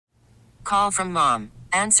call from mom.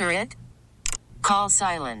 Answer it. Call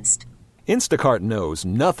silenced. Instacart knows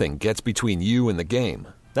nothing gets between you and the game.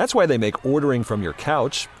 That's why they make ordering from your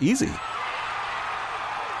couch easy.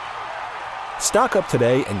 Stock up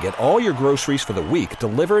today and get all your groceries for the week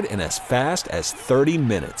delivered in as fast as 30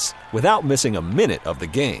 minutes without missing a minute of the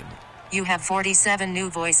game. You have 47 new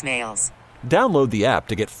voicemails. Download the app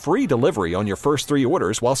to get free delivery on your first 3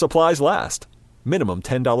 orders while supplies last. Minimum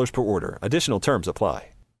 $10 per order. Additional terms apply.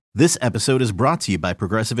 This episode is brought to you by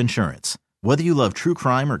Progressive Insurance. Whether you love true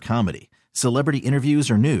crime or comedy, celebrity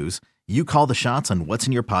interviews or news, you call the shots on what's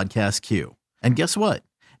in your podcast queue. And guess what?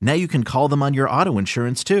 Now you can call them on your auto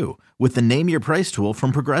insurance too with the Name Your Price tool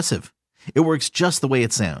from Progressive. It works just the way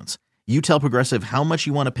it sounds. You tell Progressive how much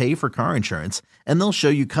you want to pay for car insurance, and they'll show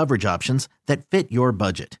you coverage options that fit your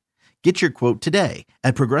budget. Get your quote today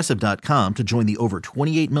at Progressive.com to join the over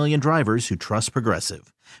 28 million drivers who trust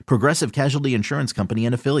Progressive. Progressive Casualty Insurance Company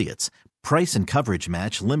and Affiliates. Price and coverage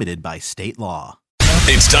match limited by state law.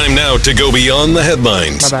 It's time now to go beyond the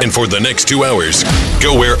headlines. And for the next 2 hours,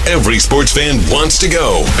 go where every sports fan wants to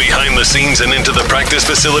go. Behind the scenes and into the practice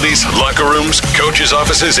facilities, locker rooms, coaches'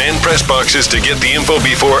 offices, and press boxes to get the info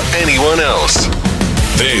before anyone else.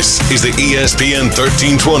 This is the ESPN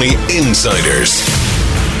 1320 Insiders.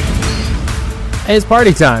 Hey, it's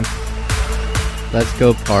party time. Let's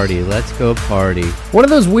go party. Let's go party. One of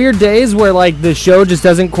those weird days where like the show just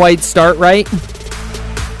doesn't quite start right.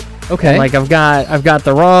 Okay. And, like I've got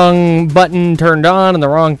the wrong button turned on and the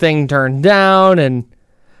wrong thing turned down, and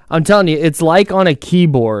I'm telling you, it's like on a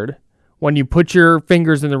keyboard when you put your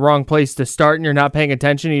fingers in the wrong place to start and you're not paying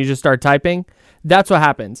attention and you just start typing. That's what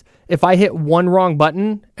happens. If I hit one wrong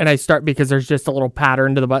button and I start, because there's just a little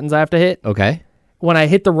pattern to the buttons I have to hit. Okay. When I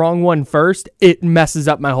hit the wrong one first, it messes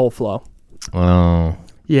up my whole flow. Oh.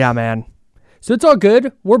 Yeah, man. So it's all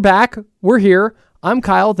good. We're back. We're here. I'm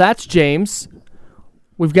Kyle. That's James.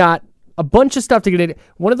 We've got a bunch of stuff to get into.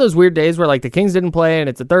 One of those weird days where like the Kings didn't play and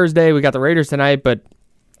it's a Thursday. We got the Raiders tonight, but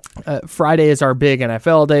Friday is our big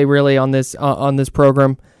NFL day really on this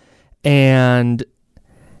program. And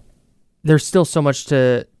there's still so much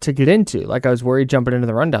to get into. Like I was worried jumping into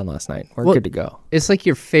the rundown last night. We're good to go. It's like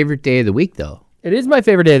your favorite day of the week, though. It is my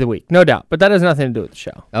favorite day of the week, no doubt. But that has nothing to do with the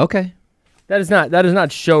show. Okay. That is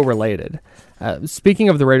not show related. Speaking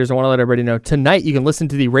of the Raiders, I want to let everybody know tonight you can listen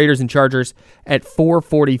to the Raiders and Chargers at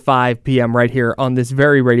 4:45 p.m. right here on this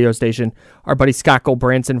very radio station. Our buddy Scott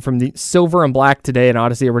Gulbransen from the Silver and Black Today, an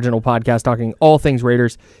Odyssey original podcast talking all things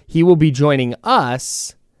Raiders. He will be joining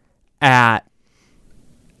us at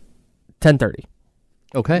 10:30.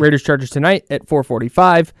 Okay. Raiders Chargers tonight at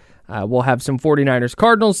 4:45. We'll have some 49ers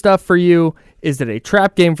Cardinals stuff for you. Is it a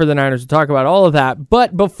trap game for the Niners? We'll talk about all of that.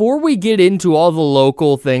 But before we get into all the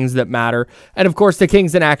local things that matter, and of course the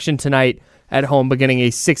Kings in action tonight at home, beginning a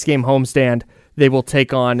 6-game homestand. They will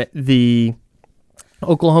take on the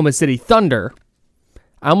Oklahoma City Thunder.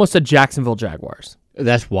 I almost said Jacksonville Jaguars.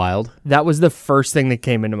 That's wild. That was the first thing that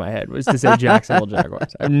came into my head, was to say Jacksonville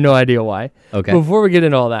Jaguars. I have no idea why. Okay. Before we get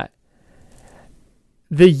into all that,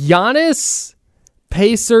 the Giannis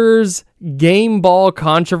Pacers game ball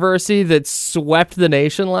controversy that swept the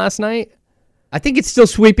nation last night. I think it's still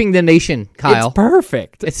sweeping the nation, Kyle. It's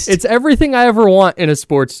perfect. It's everything I ever want in a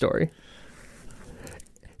sports story.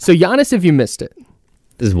 So Giannis, if you missed it.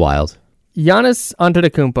 This is wild. Giannis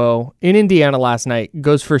Antetokounmpo in Indiana last night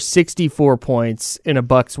goes for 64 points in a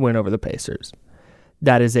Bucks win over the Pacers.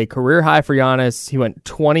 That is a career high for Giannis. He went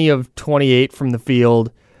 20 of 28 from the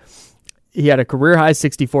field. He had a career high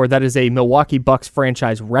 64. That is a Milwaukee Bucks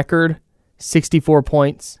franchise record, 64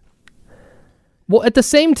 points. Well, at the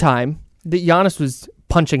same time that Giannis was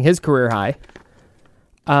punching his career high,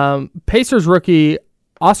 Pacers rookie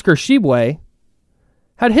Oscar Tshiebwe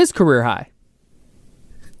had his career high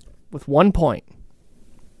with 1 point.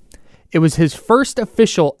 It was his first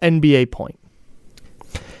official NBA point.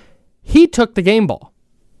 He took the game ball.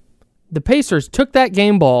 The Pacers took that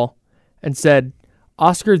game ball and said,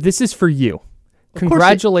 Oscar, this is for you.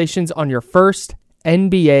 Congratulations on your first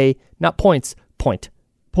NBA, not points, point.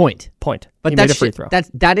 But he made a free throw.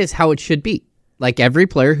 That is how it should be. Like every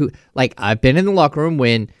player who, like I've been in the locker room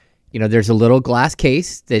when, there's a little glass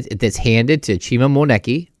case that's handed to Chima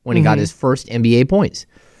Moneke when he got his first NBA points.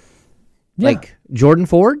 Yeah. Like Jordan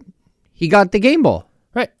Ford, he got the game ball.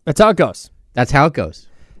 Right. That's how it goes.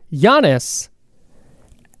 Giannis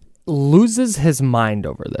loses his mind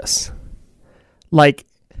over this. Like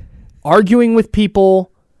arguing with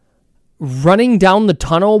people, running down the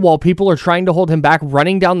tunnel while people are trying to hold him back,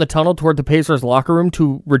 running down the tunnel toward the Pacers locker room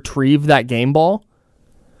to retrieve that game ball.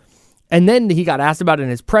 And then he got asked about it in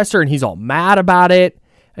his presser, and he's all mad about it.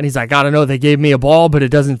 And he's like, I don't know, they gave me a ball, but it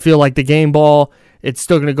doesn't feel like the game ball. It's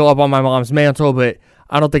still going to go up on my mom's mantle, but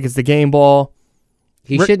I don't think it's the game ball.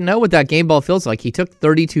 He should know what that game ball feels like. He took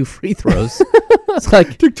 32 free throws. It's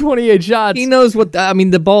like took 28 shots. He knows what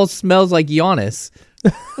the ball smells like Giannis.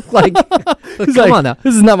 Like, come on now.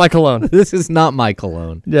 This is not my cologne. This is not my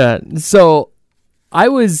cologne. Yeah. So I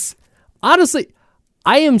was honestly,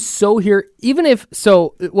 I am so here.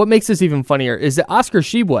 What makes this even funnier is that Oscar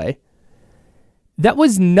Tshiebwe, that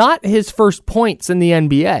was not his first points in the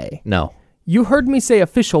NBA. No. You heard me say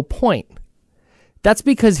official point. That's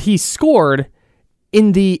because he scored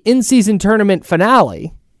in the in-season tournament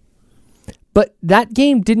finale, but that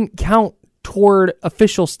game didn't count toward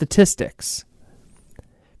official statistics.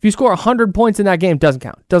 If you score 100 points in that game, it doesn't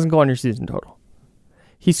count. It doesn't go on your season total.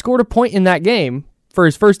 He scored a point in that game for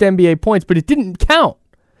his first NBA points, but it didn't count.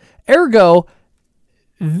 Ergo,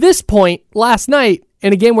 this point last night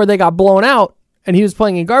in a game where they got blown out and he was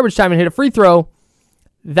playing in garbage time and hit a free throw,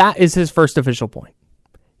 that is his first official point.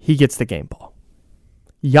 He gets the game ball.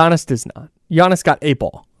 Giannis does not. Giannis got a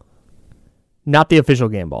ball. Not the official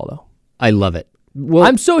game ball, though. I love it. Well,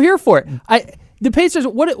 I'm so here for it. The Pacers,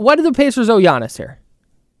 what do the Pacers owe Giannis here?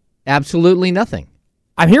 Absolutely nothing.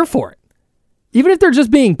 I'm here for it. Even if they're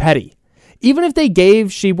just being petty. Even if they gave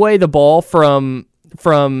Tshiebwe the ball from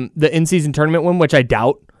the in-season tournament win, which I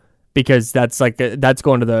doubt, because that's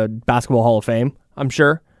going to the Basketball Hall of Fame, I'm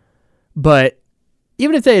sure. But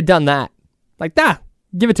even if they had done that,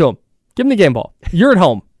 give it to him. Give him the game ball. You're at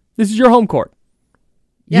home. This is your home court.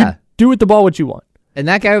 Yeah. You do with the ball what you want. And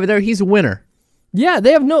that guy over there, he's a winner. Yeah,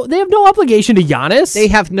 they have no obligation to Giannis. They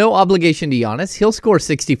have no obligation to Giannis. He'll score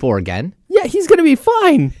 64 again. Yeah, he's going to be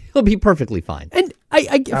fine. He'll be perfectly fine. And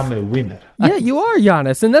I'm a winner. Yeah, you are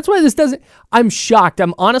Giannis, and that's why this doesn't. I'm shocked.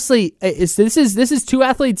 I'm honestly. This is two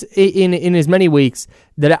athletes in as many weeks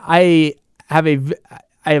that I have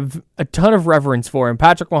a ton of reverence for, and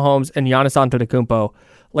Patrick Mahomes and Giannis Antetokounmpo,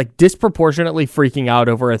 like disproportionately freaking out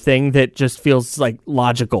over a thing that just feels like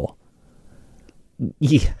logical.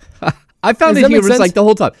 Yeah. I found it humorous like the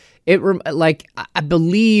whole time. I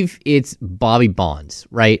believe it's Bobby Bonds,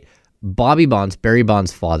 right? Bobby Bonds, Barry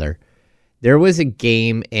Bonds' father. There was a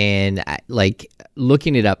game, and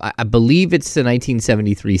looking it up, I believe it's the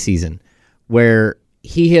 1973 season where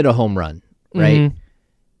he hit a home run, right? Mm-hmm.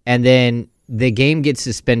 And then the game gets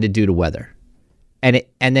suspended due to weather, and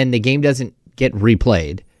then the game doesn't get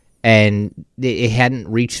replayed, and it hadn't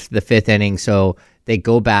reached the fifth inning, so they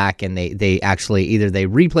go back and they actually either they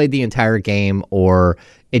replayed the entire game or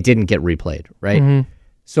it didn't get replayed, right? Mm-hmm.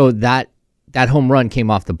 So that home run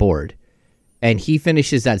came off the board, and he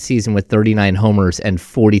finishes that season with 39 homers and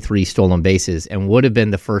 43 stolen bases and would have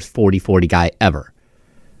been the first 40-40 guy ever,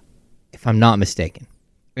 if I'm not mistaken.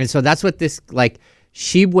 And so that's what this,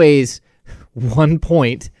 Tshiebwe's 1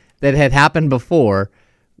 point that had happened before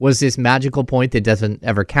was this magical point that doesn't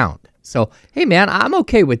ever count. So, hey, man, I'm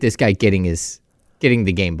okay with this guy getting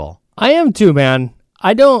the game ball. I am too, man.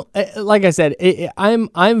 I don't, like I said,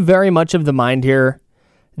 I'm very much of the mind here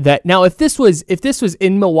that now if this was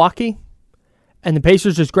in Milwaukee and the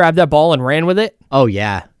Pacers just grabbed that ball and ran with it. Oh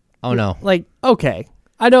yeah. Oh no. Okay.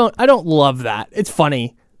 I don't love that. It's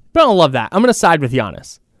funny, but I don't love that. I'm going to side with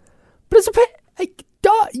Giannis. But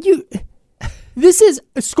this is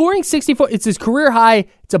scoring 64. It's his career high.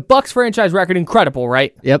 It's a Bucks franchise record. Incredible,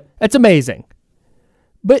 right? Yep. That's amazing.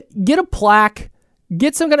 But get a plaque,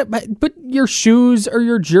 get some kind of, put your shoes or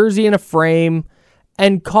your jersey in a frame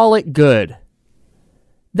and call it good.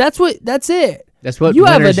 That's it. That's what you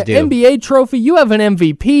have. An do. NBA trophy. You have an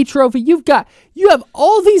MVP trophy. You have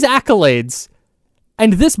all these accolades,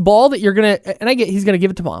 and this ball that you're gonna, and he's gonna give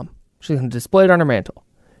it to mom. She's gonna display it on her mantle.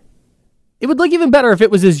 It would look even better if it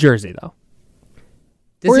was his jersey, though.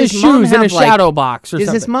 Or his shoes in a shadow box or something.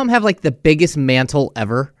 Does his mom have the biggest mantle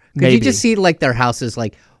ever? Could Maybe. you just see their house is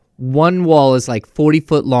one wall is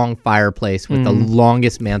 40-foot long fireplace with the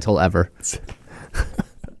longest mantle ever.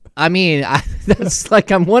 I mean, that's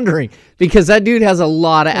I'm wondering because that dude has a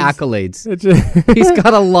lot of accolades. He's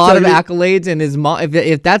got a lot of accolades, and his mom.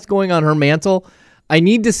 If that's going on her mantle, I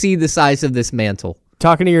need to see the size of this mantle.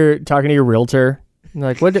 Talking to your realtor,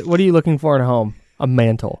 what are you looking for in a home? A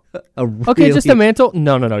mantle. Okay, just a mantle?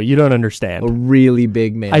 No. You don't understand. A really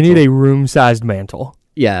big mantle. I need a room-sized mantle.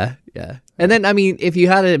 Yeah. And then, I mean, if you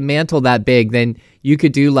had a mantle that big, then you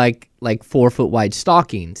could do 4-foot wide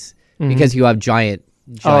stockings because you have giant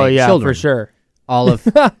children. For sure. All of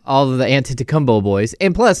the Antetokounmpo boys.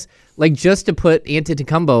 And plus, just to put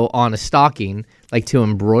Antetokounmpo on a stocking, to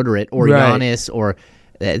embroider it, or right. Giannis, or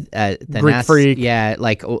the Greek Freak. Yeah,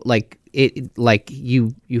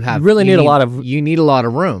 you have you really need a lot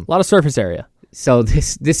of room. A lot of surface area. So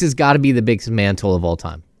this has got to be the biggest mantle of all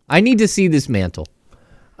time. I need to see this mantle.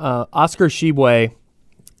 Oscar Tshiebwe.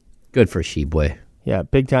 Good for Tshiebwe. Yeah,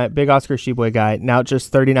 big Oscar Tshiebwe guy. Now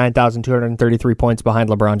just 39,233 points behind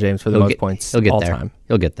LeBron James for the most points all time.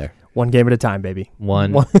 He'll get there. One game at a time, baby.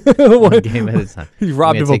 One game at a time. He's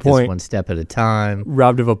robbed of a point. One step at a time.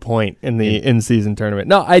 Robbed of a point in the in-season tournament.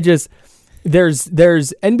 No, there's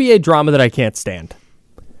NBA drama that I can't stand.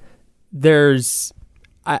 There's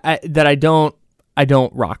that I don't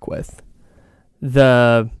rock with.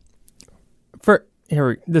 This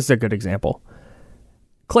is a good example.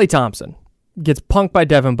 Klay Thompson gets punked by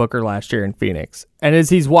Devin Booker last year in Phoenix. And as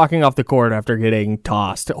he's walking off the court after getting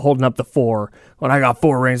tossed, holding up the 4, when I got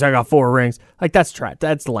 4 rings. Like, that's trash.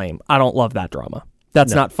 That's lame. I don't love that drama.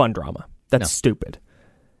 That's not fun drama. That's stupid.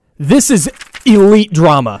 This is elite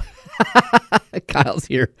drama. Kyle's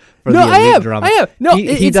here for the elite drama. I am. No,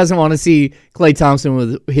 he doesn't want to see Klay Thompson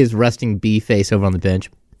with his resting B face over on the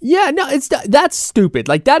bench. Yeah, no, that's stupid.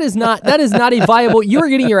 Like, that is not a viable. You're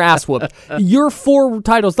getting your ass whooped. Your 4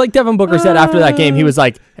 titles, like Devin Booker said after that game, he was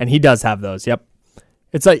like, and he does have those. Yep.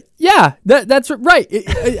 It's like, yeah, that's right.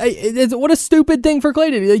 What a stupid thing for Klay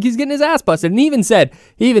to do. Like, he's getting his ass busted. And he even said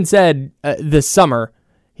this summer,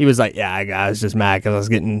 he was like, yeah, I was just mad because I was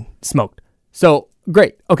getting smoked. So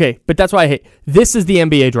great, okay, but that's why I hate. This is the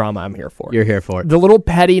NBA drama I'm here for. You're here for it. The little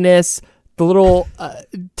pettiness, the little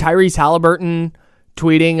Tyrese Halliburton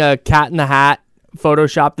tweeting a Cat in the Hat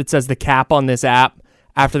Photoshop that says the cap on this app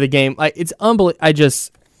after the game. Like, it's unbelievable.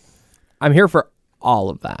 I'm here for all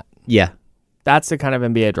of that. Yeah. That's the kind of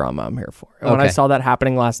NBA drama I'm here for. And when I saw that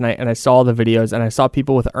happening last night and I saw the videos and I saw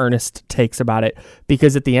people with earnest takes about it,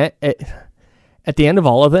 because at the end of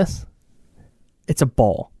all of this, it's a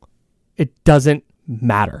ball. It doesn't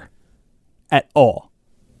matter at all.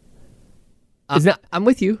 I'm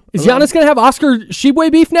with you. Is Giannis going to have Oscar Tshiebwe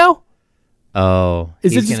beef now? Oh,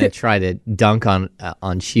 he's going to try to dunk on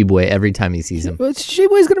Tshiebwe every time he sees him.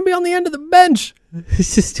 Tshiebwe's going to be on the end of the bench.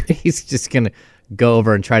 He's just going to go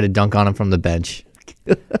over and try to dunk on him from the bench.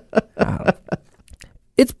 I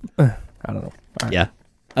don't know. Right. Yeah,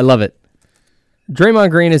 I love it.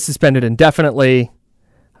 Draymond Green is suspended indefinitely.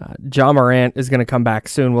 Ja Morant is going to come back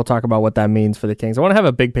soon. We'll talk about what that means for the Kings. I want to have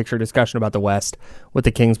a big picture discussion about the West with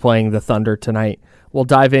the Kings playing the Thunder tonight. We'll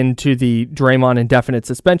dive into the Draymond indefinite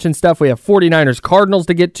suspension stuff. We have 49ers Cardinals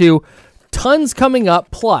to get to. Tons coming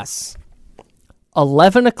up, plus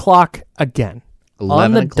 11 o'clock again.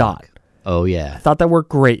 11 on the dot. Oh, yeah. I thought that worked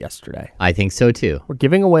great yesterday. I think so, too. We're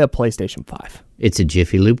giving away a PlayStation 5. It's a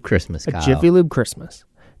Jiffy Lube Christmas, Kyle. A Jiffy Lube Christmas.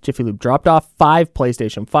 Jiffy Lube dropped off 5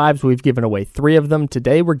 PlayStation 5s. We've given away 3 of them.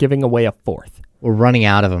 Today, we're giving away a 4th. We're running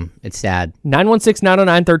out of them. It's sad.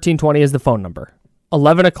 916-909-1320 is the phone number.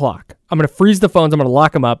 11 o'clock. I'm going to freeze the phones. I'm going to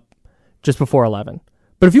lock them up just before 11.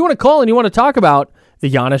 But if you want to call and you want to talk about the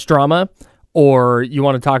Giannis drama, or you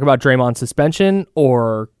want to talk about Draymond's suspension,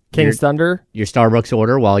 or Kings Thunder. Your Starbucks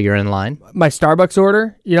order while you're in line. My Starbucks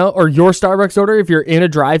order, or your Starbucks order if you're in a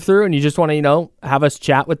drive-thru and you just want to, have us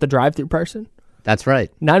chat with the drive-thru person. That's right.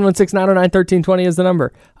 916-909-1320 is the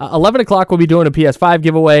number. 11 o'clock, we'll be doing a PS5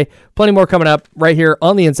 giveaway. Plenty more coming up right here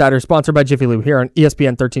on The Insider, sponsored by Jiffy Lube here on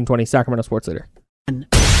ESPN 1320, Sacramento Sports Leader.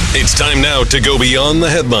 It's time now to go beyond the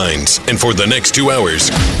headlines. And for the next 2 hours,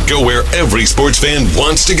 go where every sports fan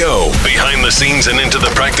wants to go. Behind the scenes and into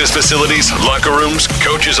the practice facilities, locker rooms,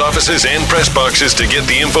 coaches' offices, and press boxes to get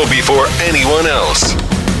the info before anyone else.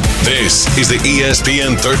 This is the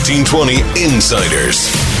ESPN 1320 Insiders.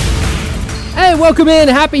 Hey, welcome in.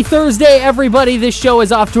 Happy Thursday, everybody. This show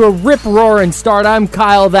is off to a rip-roaring start. I'm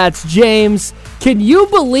Kyle. That's James. Can you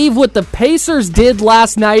believe what the Pacers did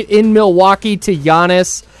last night in Milwaukee to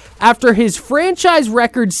Giannis? After his franchise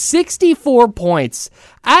record 64 points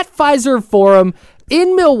at Fiserv Forum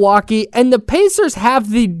in Milwaukee, and the Pacers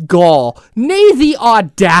have the gall, nay the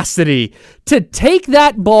audacity, to take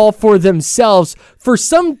that ball for themselves for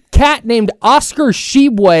some cat named Oscar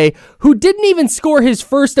Tshiebwe, who didn't even score his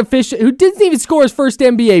first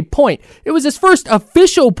NBA point. It was his first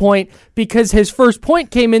official point because his first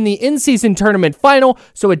point came in the in-season tournament final,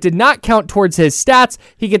 so it did not count towards his stats.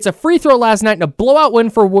 He gets a free throw last night in a blowout win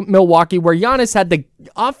for Milwaukee, where Giannis had the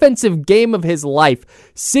offensive game of his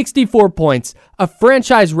life. 64 points, a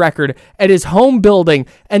franchise record at his home building,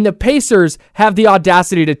 and the Pacers have the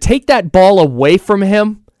audacity to take that ball away from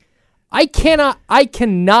him. I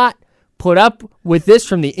cannot put up with this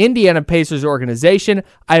from the Indiana Pacers organization.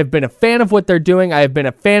 I have been a fan of what they're doing. I have been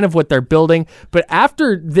a fan of what they're building. But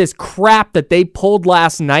after this crap that they pulled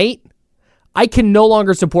last night, I can no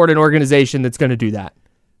longer support an organization that's going to do that.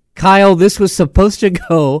 Kyle, this was supposed to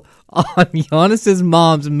go on Giannis's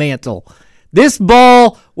mom's mantle. This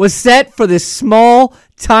ball was set for this small,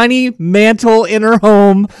 tiny mantle in her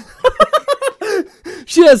home.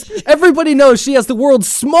 Everybody knows she has the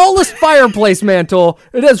world's smallest fireplace mantle.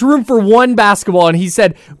 It has room for one basketball. And he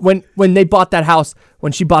said, when she bought that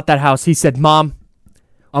house, he said, Mom,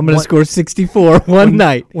 I'm going to score 64 one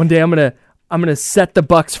night. One day I'm going to set the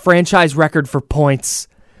Bucks franchise record for points.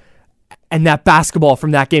 And that basketball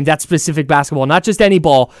from that game, that specific basketball, not just any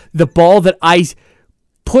ball, the ball that I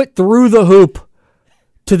put through the hoop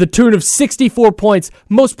to the tune of 64 points,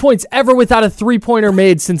 most points ever without a three-pointer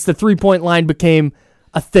made since the three-point line became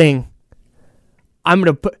a thing.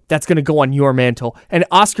 That's gonna go on your mantle. And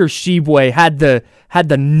Oscar Tshiebwe had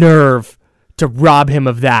the nerve to rob him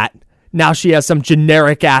of that. Now she has some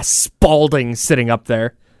generic ass Spalding sitting up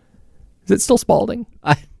there. Is it still Spalding?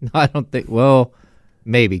 I don't think. Well,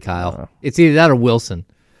 maybe Kyle. It's either that or Wilson.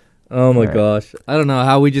 Oh my gosh. I don't know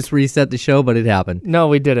how we just reset the show, but it happened. No,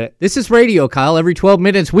 we did it. This is radio, Kyle. Every 12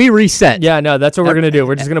 minutes we reset. Yeah, no, that's what we're gonna do.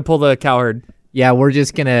 We're just gonna pull the cowherd. Yeah,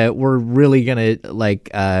 we're really gonna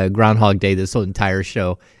Groundhog Day this whole entire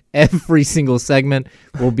show. Every single segment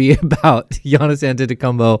will be about Giannis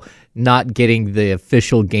Antetokounmpo not getting the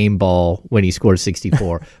official game ball when he scores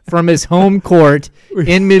 64 from his home court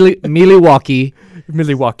in Milwaukee.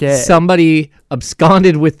 Milwaukee. Somebody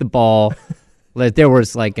absconded with the ball. There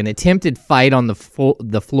was like an attempted fight on the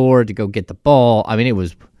floor to go get the ball. I mean, it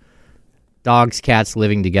was dogs, cats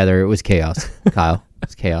living together. It was chaos, Kyle.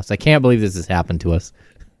 It's chaos. I can't believe this has happened to us.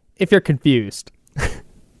 If you're confused,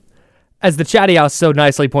 as the Chatty House so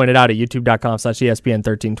nicely pointed out at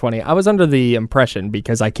youtube.com/ESPN1320, I was under the impression,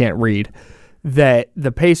 because I can't read, that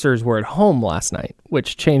the Pacers were at home last night,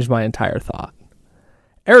 which changed my entire thought.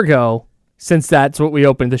 Ergo, since that's what we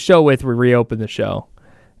opened the show with, we reopened the show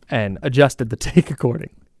and adjusted the take according.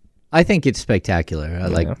 I think it's spectacular.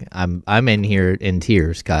 I'm in here in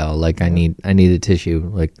tears, Kyle. Like I need a tissue.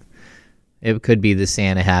 Like it could be the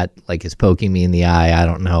Santa hat, like is poking me in the eye. I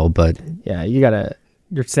don't know, but yeah,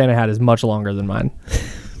 your Santa hat is much longer than mine.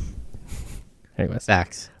 Anyways,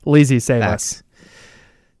 facts. Leezy, save us.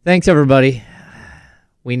 Thanks, everybody.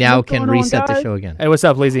 We now can reset the show again. Hey, what's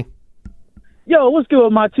up, Leezy? Yo, what's good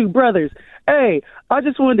with my two brothers? Hey, I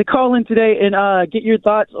just wanted to call in today and get your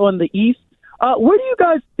thoughts on the East. Where do you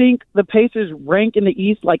guys think the Pacers rank in the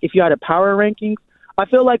East, like if you had a power rankings? I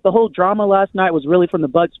feel like the whole drama last night was really from the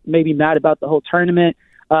Bucks, maybe mad about the whole tournament,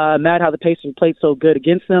 mad how the Pacers played so good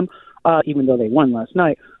against them, even though they won last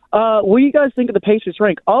night. What do you guys think of the Pacers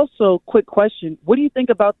rank? Also, quick question, what do you think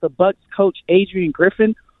about the Bucks coach Adrian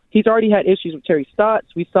Griffin? He's already had issues with Terry Stotts.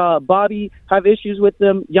 We saw Bobby have issues with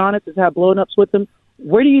them. Giannis has had blown-ups with them.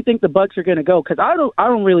 Where do you think the Bucks are going to go? Because I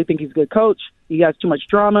don't really think he's a good coach. He has too much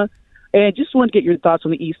drama. And just want to get your thoughts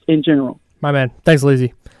on the East in general. My man. Thanks,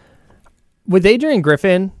 Lizzie. With Adrian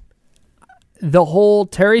Griffin, the whole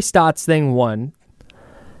Terry Stotts thing, one.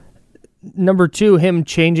 Number two, him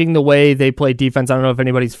changing the way they play defense. I don't know if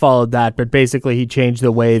anybody's followed that, but basically he changed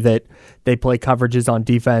the way that they play coverages on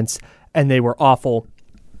defense, and they were awful.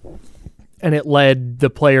 And it led the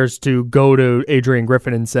players to go to Adrian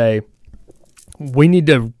Griffin and say, we need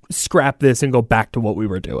to scrap this and go back to what we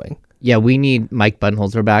were doing. Yeah, we need Mike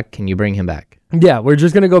Budenholzer back. Can you bring him back? Yeah, we're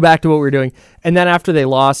just going to go back to what we were doing. And then after they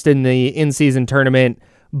lost in the in-season tournament,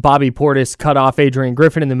 Bobby Portis cut off Adrian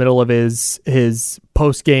Griffin in the middle of his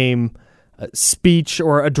post-game speech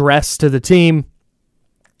or address to the team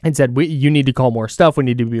and said, you need to call more stuff. We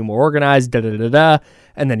need to be more organized, da-da-da-da.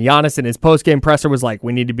 And then Giannis in his post-game presser was like,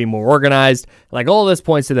 we need to be more organized. Like, all this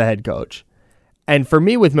points to the head coach. And for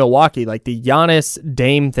me with Milwaukee, like the Giannis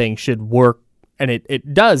Dame thing should work, and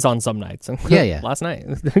it does on some nights. Yeah. Last night,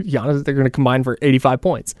 Giannis, they're going to combine for 85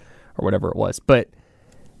 points or whatever it was. But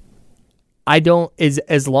I don't,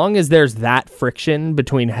 as long as there's that friction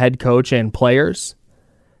between head coach and players,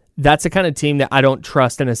 that's the kind of team that I don't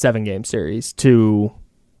trust in a 7-game series to,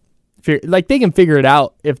 like, they can figure it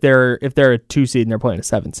out if they're a 2 seed and they're playing a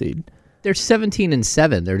 7 seed. They're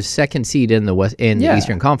 17-7. They're the 2nd seed in the the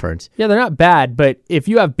Eastern Conference. Yeah, they're not bad, but if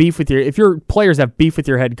your players have beef with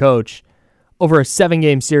your head coach over a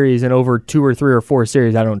 7-game series and over 2 or 3 or 4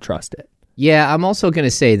 series, I don't trust it. Yeah, I'm also going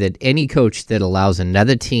to say that any coach that allows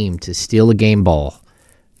another team to steal a game ball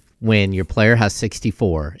when your player has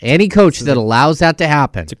 64, any coach that allows that to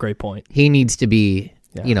happen, that's a great point. He needs to be,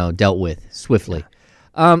 dealt with swiftly.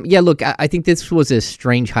 Look, I think this was a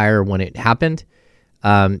strange hire when it happened.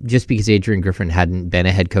 Just because Adrian Griffin hadn't been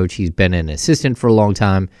a head coach, he's been an assistant for a long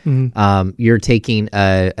time. Mm-hmm. You're taking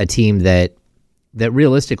a team that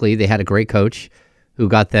realistically they had a great coach who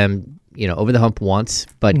got them, over the hump once,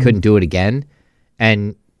 but couldn't do it again.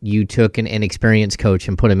 And you took an inexperienced coach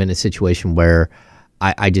and put him in a situation where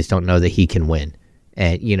I just don't know that he can win.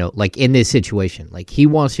 And, like in this situation, like he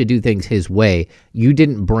wants to do things his way. You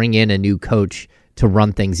didn't bring in a new coach to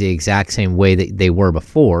run things the exact same way that they were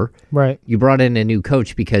before. Right. You brought in a new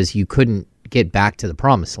coach because you couldn't get back to the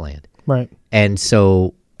promised land. Right. And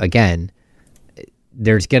so, again,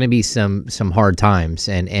 there's going to be some hard times.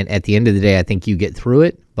 And at the end of the day, I think you get through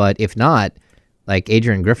it. But if not, like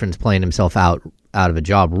Adrian Griffin's playing himself out of a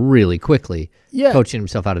job really quickly, coaching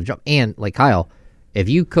himself out of a job. And like Kyle, if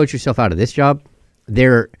you coach yourself out of this job,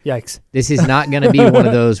 yikes. This is not going to be one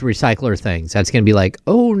of those recycler things. That's going to be like,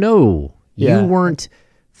 oh no, you weren't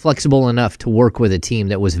flexible enough to work with a team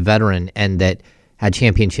that was veteran and that had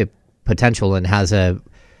championship potential and has a,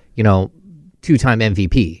 two-time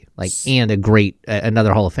MVP, and a great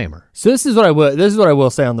another Hall of Famer. So this is what I will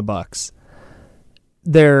say on the Bucks.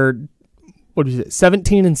 They're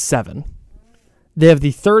 17-7. They have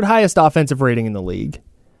the third highest offensive rating in the league.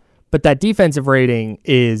 But that defensive rating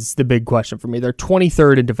is the big question for me. They're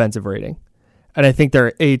 23rd in defensive rating. And I think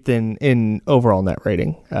they're 8th in overall net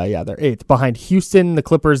rating. They're 8th. Behind Houston, the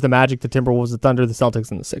Clippers, the Magic, the Timberwolves, the Thunder, the Celtics,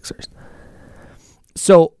 and the Sixers.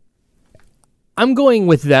 So I'm going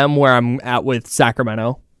with them where I'm at with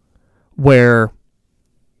Sacramento, where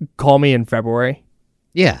call me in February.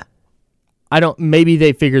 Yeah. Maybe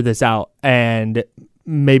they figure this out and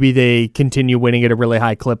maybe they continue winning at a really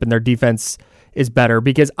high clip and their defense is better,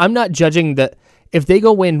 because I'm not judging that if they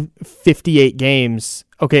go win 58 games,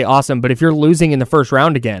 okay, awesome. But if you're losing in the first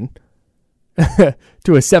round again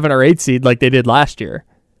to a 7 or 8 seed like they did last year,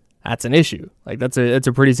 that's an issue. Like that's a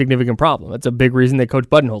pretty significant problem. That's a big reason that Coach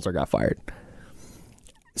Budenholzer got fired.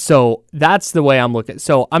 So that's the way I'm looking.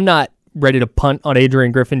 So I'm not ready to punt on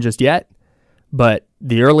Adrian Griffin just yet, but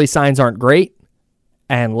the early signs aren't great,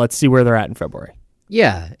 and let's see where they're at in February.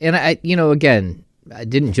 Yeah, and again,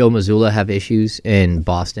 didn't Joe Mazzulla have issues in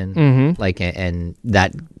Boston? Mm-hmm. And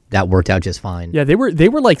that worked out just fine. Yeah, they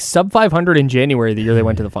were like sub 500 in January the year they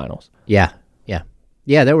went to the finals. Yeah.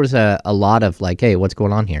 There was a lot of like, hey, what's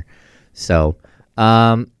going on here? So,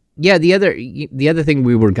 the other thing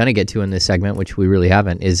we were gonna get to in this segment, which we really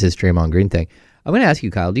haven't, is this Draymond Green thing. I'm gonna ask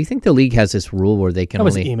you, Kyle. Do you think the league has this rule where they can That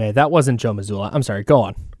was Ime. That wasn't Joe Mazzulla. I'm sorry. Go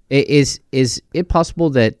on. Is it possible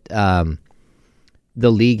that the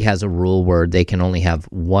league has a rule where they can only have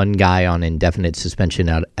one guy on indefinite suspension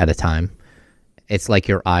at a time? It's like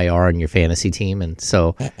your IR on your fantasy team, and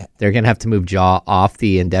so they're going to have to move Ja off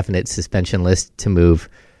the indefinite suspension list to move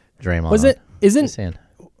Draymond.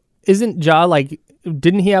 Isn't Ja like,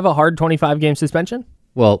 didn't he have a hard 25-game suspension?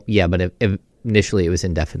 Well, yeah, but initially it was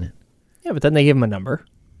indefinite. Yeah, but then they gave him a number.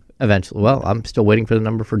 Eventually. Well, I'm still waiting for the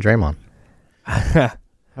number for Draymond.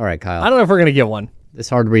 All right, Kyle. I don't know if we're going to get one. This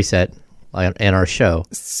hard reset in our show.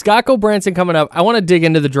 Scott Gulbransen coming up. I want to dig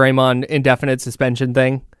into the Draymond indefinite suspension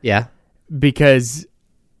thing. Yeah. Because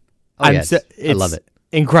I love it.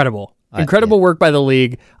 Incredible. Incredible work by the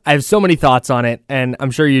league. I have so many thoughts on it, and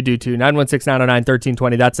I'm sure you do too.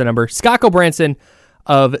 916-909-1320. That's the number. Scott Gulbransen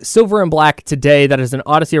of Silver and Black Today. That is an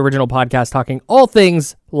Odyssey original podcast talking all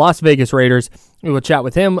things Las Vegas Raiders. We will chat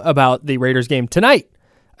with him about the Raiders game tonight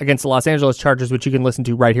against the Los Angeles Chargers, which you can listen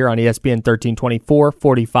to right here on ESPN 1320.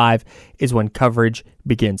 4:45 is when coverage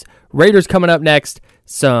begins. Raiders coming up next.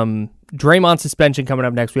 Some Draymond suspension coming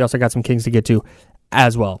up next. We also got some Kings to get to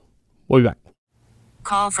as well. We'll be back.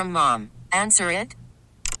 Call from mom. Answer it.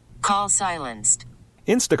 Call silenced.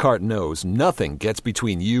 Instacart knows nothing gets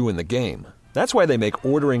between you and the game. That's why they make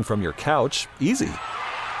ordering from your couch easy.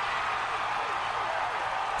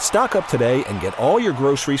 Stock up today and get all your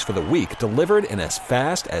groceries for the week delivered in as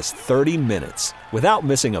fast as 30 minutes without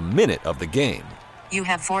missing a minute of the game. You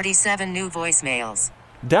have 47 new voicemails.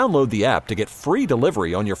 Download the app to get free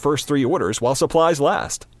delivery on your first 3 orders while supplies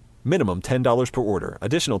last. Minimum $10 per order.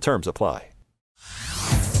 Additional terms apply.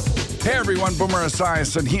 Hey everyone, Boomer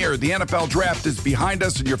Esiason here. The NFL Draft is behind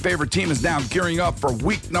us and your favorite team is now gearing up for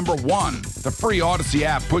week number 1. The free Odyssey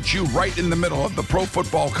app puts you right in the middle of the pro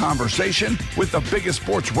football conversation with the biggest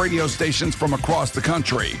sports radio stations from across the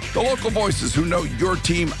country. The local voices who know your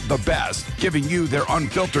team the best, giving you their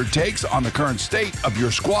unfiltered takes on the current state of your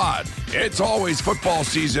squad. It's always football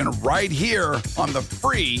season right here on the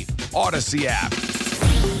free Odyssey app.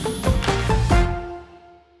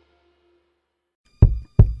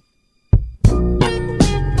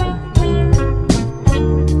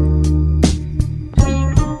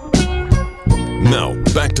 Now,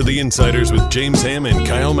 back to the Insiders with James Ham and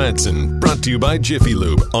Kyle Madsen, brought to you by Jiffy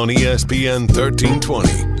Lube on ESPN 1320.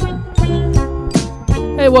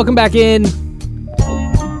 Hey, welcome back in.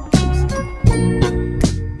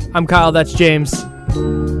 I'm Kyle, that's James.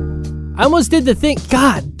 I almost did the thing.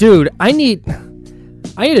 God, dude, I need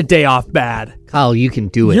I need a day off bad. Kyle, you can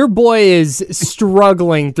do it. Your boy is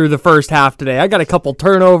struggling through the first half today. I got a couple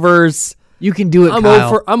turnovers. You can do it,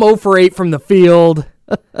 Kyle. I'm 0 for 8 from the field.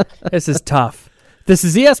 This is tough. This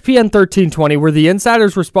is ESPN 1320, where the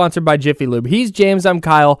Insiders were sponsored by Jiffy Lube. He's James. I'm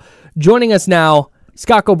Kyle. Joining us now,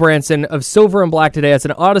 Scott Gulbransen of Silver and Black Today. It's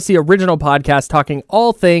an Odyssey original podcast talking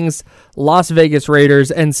all things Las Vegas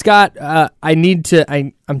Raiders. And Scott,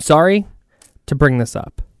 I'm sorry to bring this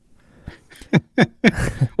up.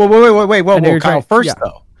 Well, wait, Kyle. First,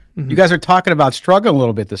 though, you guys are talking about struggling a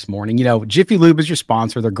little bit this morning. You know, Jiffy Lube is your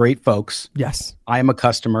sponsor. They're great folks. Yes. I am a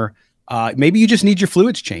customer. Maybe you just need your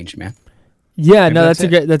fluids changed, man. Yeah,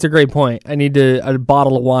 maybe that's a great point. I need a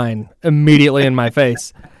bottle of wine immediately in my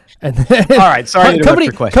face. And then, all right, sorry. Company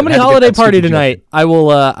holiday party tonight. I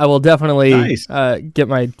will definitely get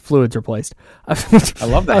my fluids replaced. I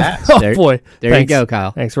love that. Oh boy, there you go,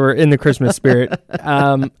 Kyle. Thanks. We're in the Christmas spirit.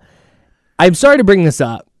 I'm sorry to bring this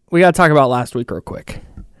up. We got to talk about last week real quick.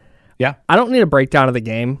 Yeah. I don't need a breakdown of the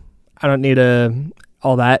game. I don't need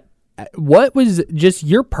all that. What was just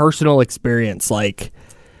your personal experience like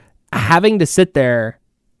having to sit there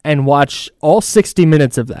and watch all 60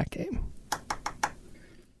 minutes of that game?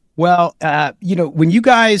 Well, when you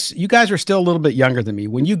guys are still a little bit younger than me.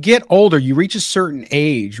 When you get older, you reach a certain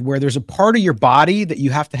age where there's a part of your body that you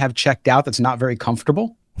have to have checked out that's not very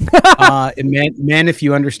comfortable. Men, if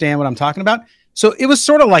you understand what I'm talking about. So it was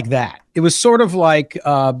sort of like that. It was sort of like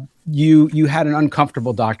you had an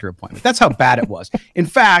uncomfortable doctor appointment. That's how bad it was. In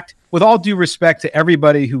fact, with all due respect to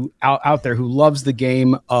everybody who out there who loves the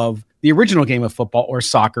original game of football, or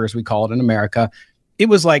soccer as we call it in America, it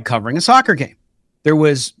was like covering a soccer game. There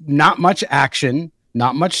was not much action,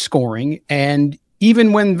 not much scoring, and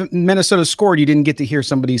even when Minnesota scored, you didn't get to hear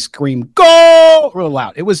somebody scream "Go!" real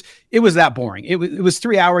loud. It was that boring. It was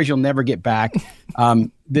 3 hours you'll never get back.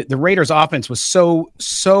 The Raiders' offense was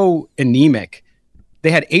so anemic.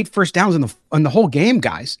 They had 8 first downs in the whole game,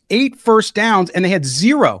 guys. 8 first downs, and they had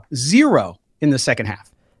zero in the second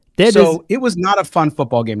half. It was not a fun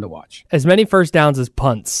football game to watch. As many first downs as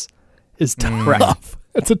punts is tough.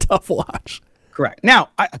 It's a tough watch. Correct. Now,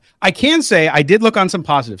 I can say I did look on some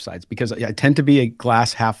positive sides because I tend to be a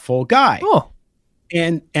glass half full guy. Oh.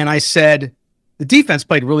 And I said the defense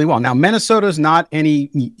played really well. Now, Minnesota's not any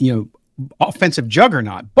offensive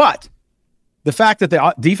juggernaut, but the fact that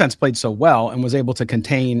the defense played so well and was able to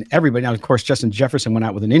contain everybody. Now, of course, Justin Jefferson went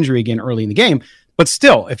out with an injury again early in the game, but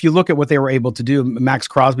still, if you look at what they were able to do, Max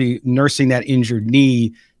Crosby nursing that injured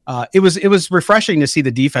knee, it was refreshing to see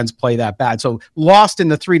the defense play that bad. So lost in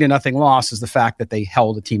the 3-0 loss is the fact that they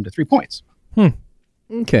held a team to 3 points.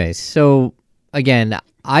 Okay, so again,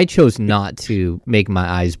 I chose not to make my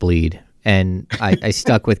eyes bleed, and I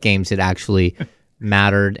stuck with games that actually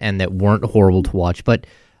mattered and that weren't horrible to watch. But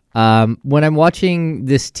when I'm watching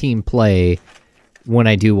this team play, when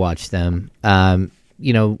I do watch them,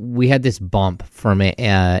 we had this bump from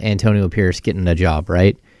Antonio Pierce getting a job,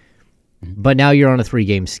 right? But now you're on a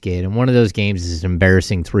 3-game skid, and one of those games is an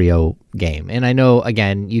embarrassing 3-0 game. And I know,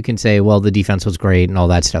 again, you can say, well, the defense was great and all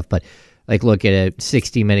that stuff, but like, look at a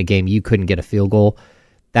 60-minute game, you couldn't get a field goal.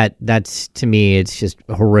 That's to me, it's just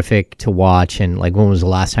horrific to watch. And like, when was the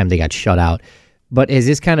last time they got shut out? But has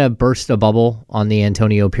this kind of burst a bubble on the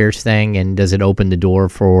Antonio Pierce thing, and does it open the door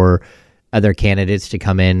for other candidates to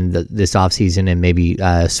come in this offseason and maybe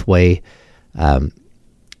sway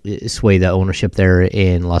the ownership there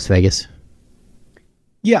in Las Vegas?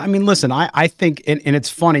 Yeah, I mean, listen, I think, and it's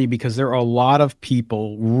funny because there are a lot of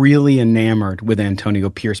people really enamored with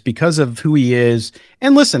Antonio Pierce because of who he is.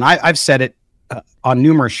 And listen, I've said it on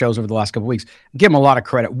numerous shows over the last couple of weeks. Give him a lot of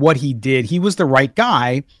credit. What he did, he was the right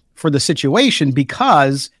guy for the situation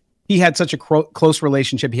because he had such a close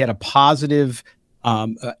relationship. He had a positive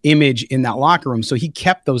image in that locker room. So he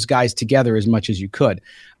kept those guys together as much as you could.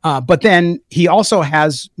 But then he also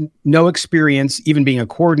has no experience even being a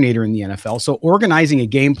coordinator in the NFL. So organizing a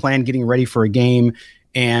game plan, getting ready for a game,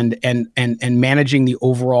 and managing the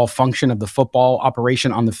overall function of the football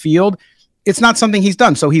operation on the field, it's not something he's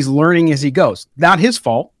done. So he's learning as he goes. Not his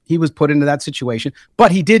fault. He was put into that situation,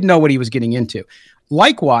 but he did know what he was getting into.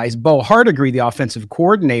 Likewise, Bo Hardigree, the offensive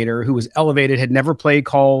coordinator who was elevated, had never played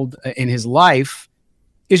called in his life,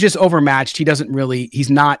 is just overmatched. He's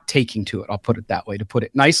not taking to it. I'll put it that way, to put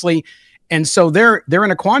it nicely. And so they're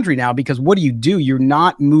in a quandary now because what do? You're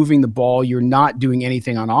not moving the ball. You're not doing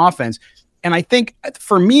anything on offense. And I think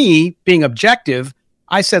for me, being objective,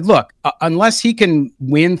 I said, look, unless he can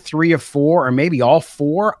win 3 or 4 or maybe all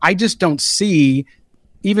 4, I just don't see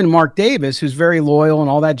even Mark Davis, who's very loyal and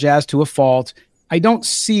all that jazz to a fault. I don't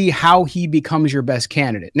see how he becomes your best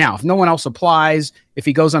candidate. Now, if no one else applies, if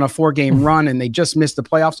he goes on a 4-game run and they just miss the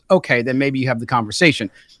playoffs, okay, then maybe you have the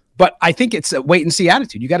conversation. But I think it's a wait and see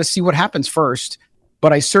attitude. You got to see what happens first.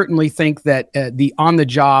 But I certainly think that the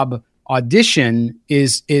on-the-job audition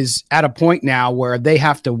is at a point now where they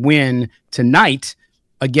have to win tonight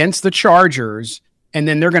against the Chargers, and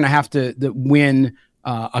then they're going to have to win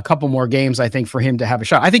a couple more games, I think, for him to have a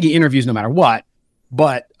shot. I think he interviews no matter what.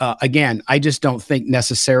 But again, I just don't think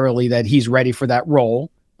necessarily that he's ready for that role,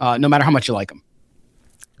 no matter how much you like him.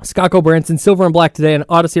 Scott Gulbransen, Silver and Black Today, an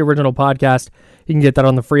Odyssey original podcast. You can get that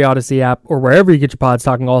on the free Odyssey app or wherever you get your pods,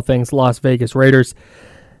 talking all things Las Vegas Raiders.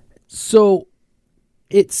 So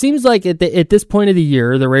it seems like at this point of the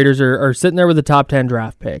year, the Raiders are sitting there with a top 10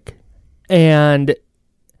 draft pick. And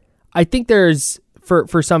I think there's,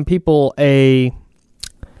 for some people, a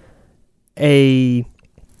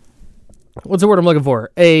what's the word I'm looking for?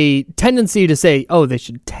 A tendency to say, oh, they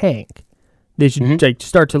should tank. They should like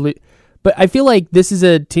start to lose. But I feel like this is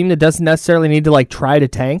a team that doesn't necessarily need to like try to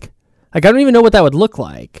tank. Like, I don't even know what that would look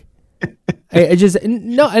like. I just,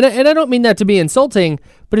 no, and I don't mean that to be insulting,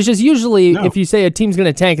 but it's just usually if you say a team's going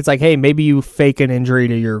to tank, it's like, hey, maybe you fake an injury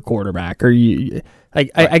to your quarterback, or you.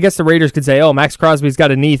 Like, I guess the Raiders could say, oh, Max Crosby's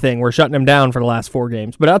got a knee thing. We're shutting him down for the last 4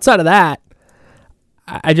 games. But outside of that,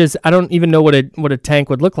 I don't even know what a tank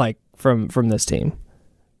would look like from this team.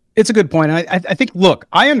 It's a good point. I think, look,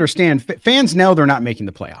 I understand fans know they're not making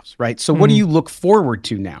the playoffs, right? So what do you look forward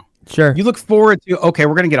to now? Sure. You look forward to, okay,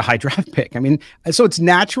 we're going to get a high draft pick. I mean, so it's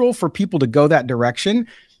natural for people to go that direction.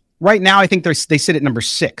 Right now, I think they sit at number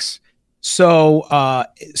 6. So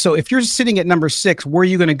if you're sitting at number 6, where are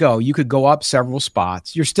you going to go? You could go up several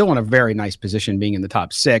spots. You're still in a very nice position being in the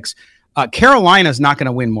top 6. Carolina's not going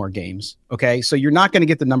to win more games. Okay. So you're not going to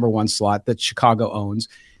get the number 1 slot that Chicago owns.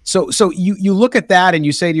 So you look at that and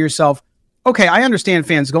you say to yourself, okay, I understand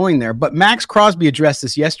fans going there, but Max Crosby addressed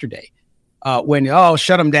this yesterday when,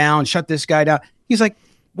 shut him down, shut this guy down. He's like,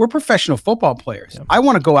 we're professional football players. Yeah. I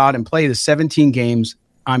want to go out and play the 17 games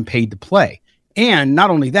I'm paid to play. And not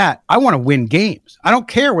only that, I want to win games. I don't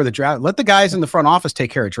care where the draft, let the guys in the front office take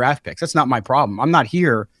care of draft picks. That's not my problem. I'm not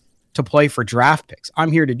here to play for draft picks.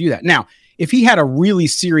 I'm here to do that. Now, if he had a really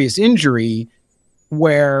serious injury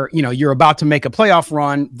where, you're about to make a playoff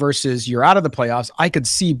run versus you're out of the playoffs, I could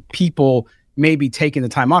see people maybe taking the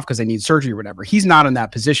time off because they need surgery or whatever. He's not in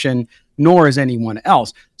that position, nor is anyone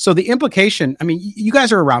else. So the implication, I mean, you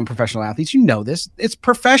guys are around professional athletes. You know this. It's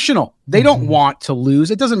professional. They don't want to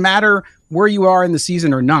lose. It doesn't matter where you are in the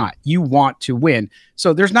season or not. You want to win.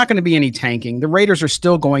 So there's not going to be any tanking. The Raiders are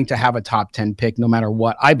still going to have a top 10 pick no matter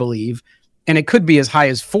what, I believe. And it could be as high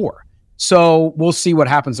as 4. So we'll see what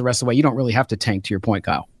happens the rest of the way. You don't really have to tank, to your point,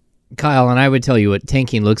 Kyle. Kyle, and I would tell you what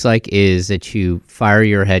tanking looks like is that you fire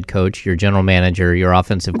your head coach, your general manager, your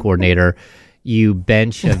offensive coordinator. You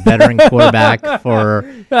bench a veteran quarterback for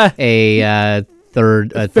a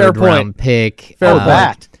third round pick. Fair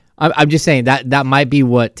point. I'm just saying that might be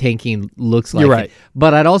what tanking looks like. You're right.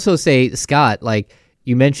 But I'd also say, Scott, like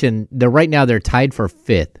you mentioned, right now they're tied for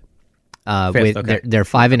 5th. They're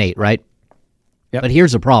 5-8, right? Yep. But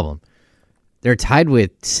here's the problem: they're tied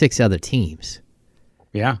with 6 other teams.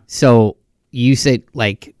 Yeah. So you say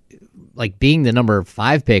like being the number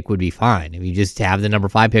 5 pick would be fine. If you just have the number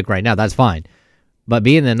 5 pick right now, that's fine. But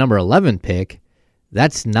being the number 11 pick,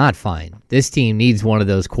 that's not fine. This team needs one of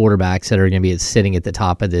those quarterbacks that are going to be sitting at the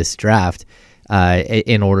top of this draft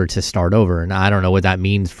in order to start over. And I don't know what that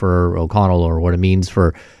means for O'Connell or what it means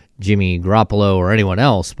for Jimmy Garoppolo or anyone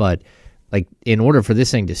else, but like in order for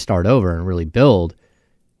this thing to start over and really build,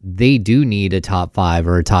 they do need a top 5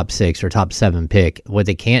 or a top 6 or top 7 pick. What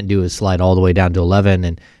they can't do is slide all the way down to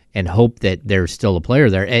 11 and hope that there's still a player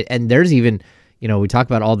there. And there's even, we talk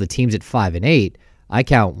about all the teams at 5 and 8. I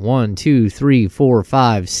count 1, 2, 3, 4,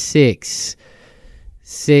 5, 6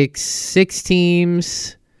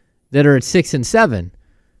 teams that are at 6 and 7.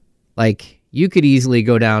 Like you could easily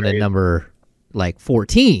go down to number like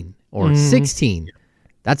 14 or 16.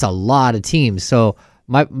 That's a lot of teams. So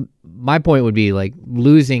my point would be like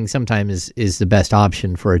losing sometimes is the best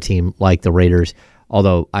option for a team like the Raiders.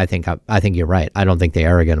 Although I think you're right. I don't think they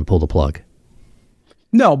are going to pull the plug.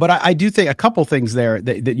 No, but I do think a couple things there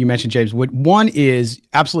that you mentioned, James. One is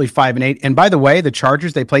absolutely 5 and 8. And by the way, the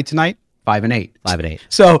Chargers they played tonight 5 and 8. 5 and 8.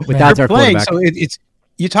 So without their playing, quarterback. so it's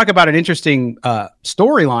you talk about an interesting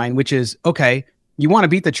storyline, which is okay. You want to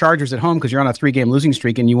beat the Chargers at home because you're on a 3-game losing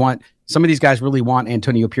streak, and you want some of these guys really want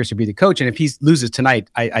Antonio Pierce to be the coach. And if he loses tonight,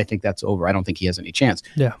 I think that's over. I don't think he has any chance.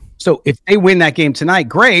 Yeah. So if they win that game tonight,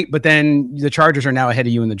 great. But then the Chargers are now ahead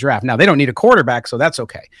of you in the draft. Now they don't need a quarterback, so that's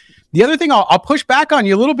okay. The other thing I'll push back on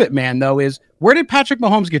you a little bit, man, though, is where did Patrick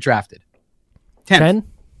Mahomes get drafted? 10th. 10?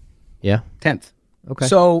 Yeah. 10th. Okay.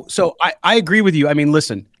 So I agree with you. I mean,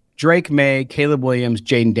 listen, Drake May, Caleb Williams,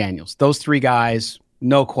 Jaden Daniels, those three guys,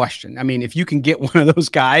 no question. I mean, if you can get one of those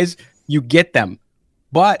guys, you get them.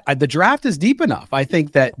 But the draft is deep enough. I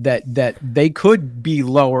think that they could be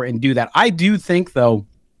lower and do that. I do think, though,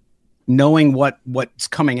 knowing what's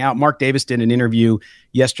coming out, Mark Davis did an interview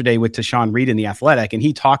yesterday with Tashawn Reed in The Athletic, and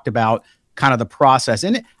he talked about kind of the process.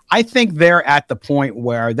 And I think they're at the point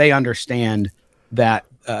where they understand that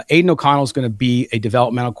Aiden O'Connell is going to be a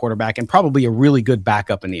developmental quarterback and probably a really good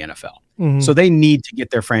backup in the NFL. Mm-hmm. So they need to get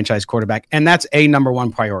their franchise quarterback, and that's a number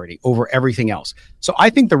one priority over everything else. So I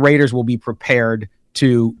think the Raiders will be prepared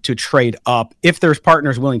to trade up if there's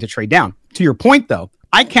partners willing to trade down. To your point, though,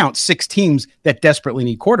 I count 6 teams that desperately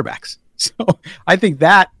need quarterbacks. So I think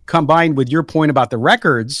that combined with your point about the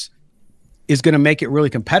records is going to make it really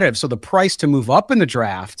competitive. So the price to move up in the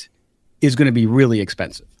draft is going to be really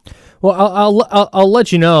expensive. Well, I'll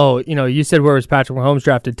let you know. You know, you said where was Patrick Mahomes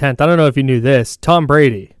drafted 10th. I don't know if you knew this. Tom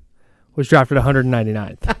Brady was drafted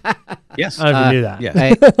 199th. Yes. I don't know if you knew that.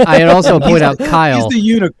 Yeah. I had also point out, Kyle. He's the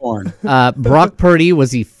unicorn. Brock Purdy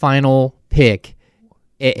was the final pick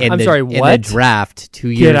in the draft 2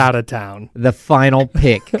 years. Get out of town. The final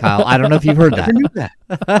pick, Kyle. I don't know if you've heard that. I knew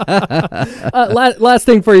that. Last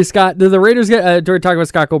thing for you, Scott. Do the Raiders get, we're talking about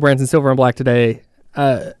Scott Gulbransen, silver and black today.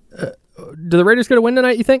 Do the Raiders get a win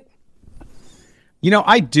tonight, you think? You know,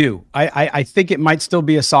 I do. I think it might still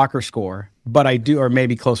be a soccer score, but I do, or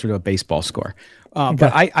maybe closer to a baseball score.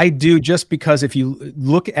 But I do, just because if you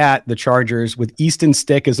look at the Chargers with Easton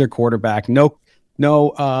Stick as their quarterback, Kellen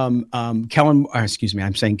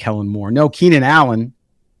Moore, no Keenan Allen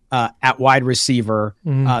at wide receiver.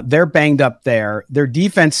 Mm-hmm. They're banged up there. Their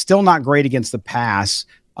defense still not great against the pass.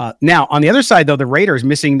 Now, on the other side, though, the Raiders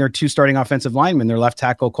missing their 2 starting offensive linemen, their left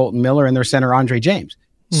tackle Colton Miller and their center Andre James.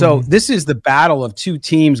 So this is the battle of 2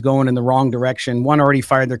 teams going in the wrong direction. One already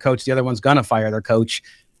fired their coach. The other one's going to fire their coach.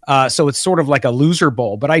 So it's sort of like a loser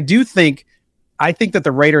bowl. But I think that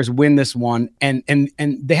the Raiders win this one, and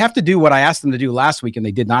they have to do what I asked them to do last week and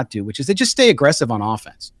they did not do, which is they just stay aggressive on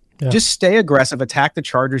offense. Yeah. Just stay aggressive, attack the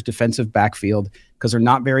Chargers' defensive backfield because they're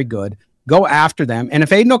not very good. Go after them. And if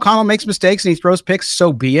Aiden O'Connell makes mistakes and he throws picks,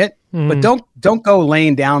 so be it. But don't go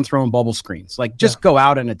laying down throwing bubble screens. Like, just go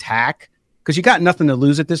out and attack, because you got nothing to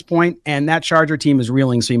lose at this point, and that Charger team is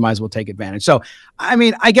reeling, so you might as well take advantage. So, I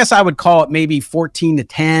mean, I guess I would call it maybe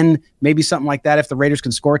 14-10, maybe something like that if the Raiders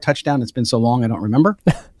can score a touchdown. It's been so long, I don't remember.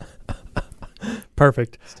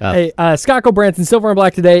 Perfect. Hey, Scott Gulbransen, Silver and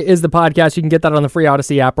Black Today is the podcast. You can get that on the free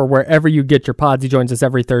Odyssey app or wherever you get your pods. He joins us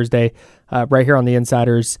every Thursday right here on The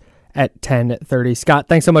Insiders at 10:30. Scott,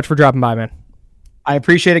 thanks so much for dropping by, man. I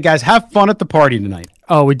appreciate it, guys. Have fun at the party tonight.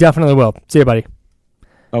 Oh, we definitely will. See you, buddy.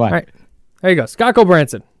 Bye-bye. All right. There you go. Scott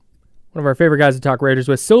Gulbransen, one of our favorite guys to talk Raiders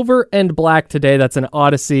with. Silver and Black Today. That's an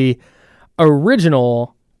Odyssey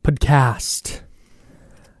original podcast.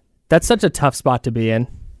 That's such a tough spot to be in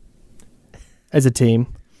as a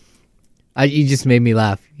team. You just made me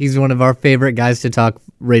laugh. He's one of our favorite guys to talk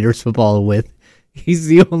Raiders football with. He's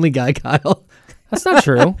the only guy, Kyle. That's not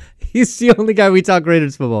true. He's the only guy we talk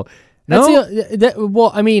Raiders football. No?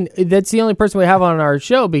 That's the only person we have on our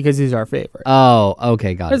show because he's our favorite. Oh,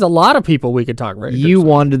 okay, got it. There's a lot of people we could talk Raiders. You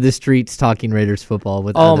wandered the streets talking Raiders football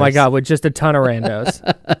with Oh others. my God, with just a ton of randos.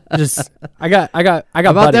 I got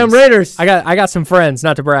about buddies. them Raiders. I got some friends,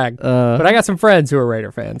 not to brag, but I got some friends who are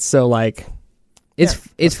Raider fans. So like,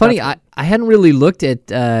 it's funny. I hadn't really looked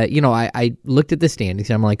at I looked at the standings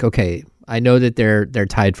and I'm like, okay, I know that they're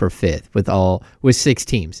tied for 5th with 6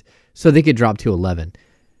 teams, so they could drop to 11.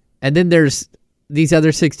 And then there's these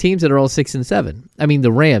other 6 teams that are all 6 and 7. I mean,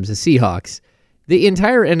 the Rams, the Seahawks, the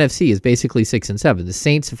entire NFC is basically 6 and 7. The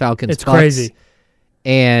Saints, the Falcons, it's crazy,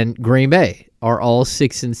 and Green Bay are all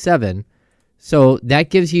 6 and 7. So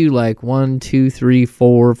that gives you like 1, 2, 3,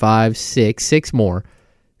 4, 5, 6 more.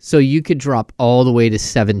 So you could drop all the way to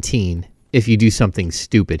 17 if you do something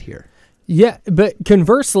stupid here. Yeah, but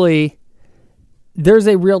conversely, there's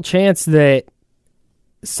a real chance that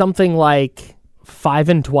something like 5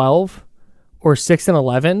 and 12 or 6 and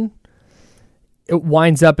 11, it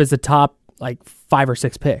winds up as a top like 5 or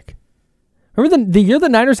 6 pick. Remember the year the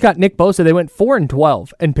Niners got Nick Bosa, they went 4 and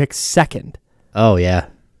 12 and picked 2nd. Oh yeah,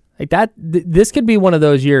 like that. This could be one of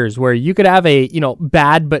those years where you could have a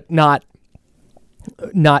bad but not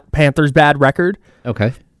Panthers bad record.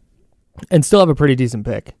 Okay, and still have a pretty decent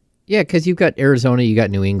pick. Yeah, because you've got Arizona, you got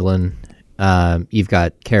New England. You've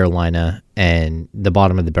got Carolina, and the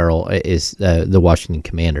bottom of the barrel is the Washington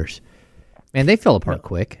Commanders. Man, they fell apart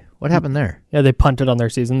quick. What happened there? Yeah, they punted on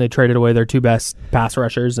their season. They traded away their 2 best pass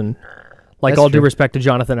rushers, and That's all true. due respect to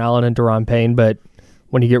Jonathan Allen and Daron Payne, but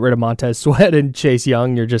when you get rid of Montez Sweat and Chase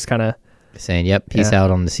Young, you're just kind of saying, "Yep, peace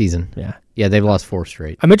out on the season." Yeah, they've lost 4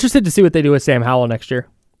 straight. I'm interested to see what they do with Sam Howell next year,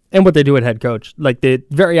 and what they do with head coach. Like the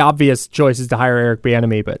very obvious choice is to hire Eric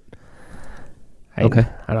Bieniemy, but I don't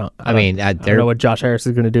know what Josh Harris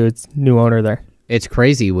is going to do. It's new owner there. It's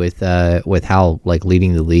crazy with Howell like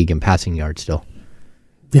leading the league in passing yards still.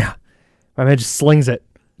 Yeah, my man just slings it.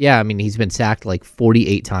 Yeah, I mean he's been sacked like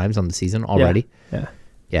 48 times on the season already.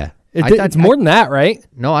 Yeah. It's more than that, right?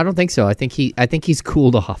 No, I don't think so. I think he's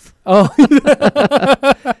cooled off. Oh,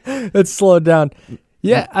 it's slowed down.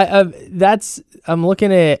 Yeah, I'm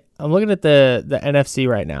looking at the NFC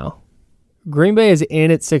right now. Green Bay is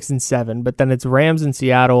in at 6-7, but then it's Rams and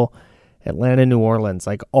Seattle, Atlanta, New Orleans,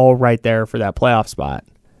 like all right there for that playoff spot.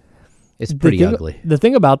 It's pretty ugly. The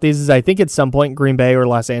thing about these is I think at some point Green Bay or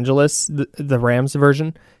Los Angeles, the Rams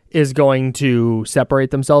version, is going to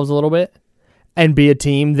separate themselves a little bit and be a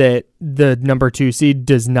team that the number 2 seed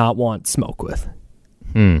does not want smoke with.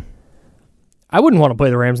 I wouldn't want to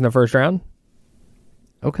play the Rams in the first round.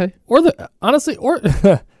 Okay. Or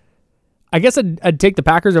I guess I'd take the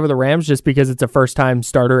Packers over the Rams just because it's a first-time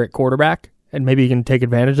starter at quarterback, and maybe you can take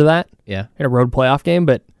advantage of that in a road playoff game.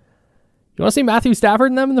 But you want to see Matthew Stafford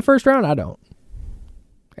and them in the first round? I don't.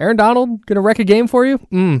 Aaron Donald going to wreck a game for you?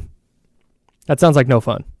 That sounds like no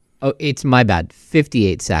fun. Oh, it's my bad.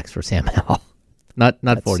 58 sacks for Sam Howell. Not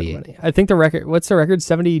 48. So I think the record, what's the record?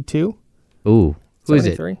 72? Ooh. Who is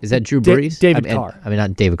it? Is that Drew Brees? David Carr. I mean,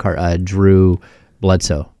 not David Carr. Drew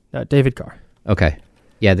Bledsoe. No, David Carr. Okay.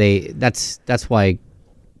 Yeah, that's why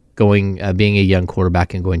being a young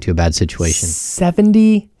quarterback and going to a bad situation.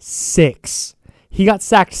 76. He got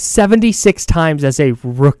sacked 76 times as a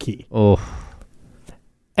rookie. Oh.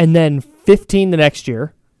 And then 15 the next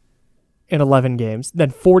year in 11 games. Then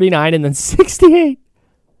 49 and then 68.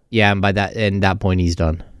 Yeah, and by that point he's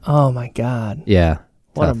done. Oh my God. Yeah.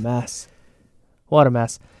 What a mess. What a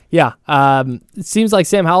mess. Yeah. It seems like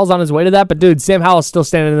Sam Howell's on his way to that, but dude, Sam Howell's still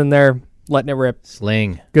standing in there letting it rip.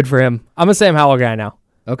 Sling. Good for him. I'm a Sam Howell guy now.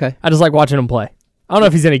 Okay. I just like watching him play. I don't know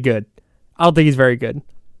if he's any good. I don't think he's very good.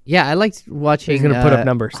 Yeah, I liked watching. He's going to put up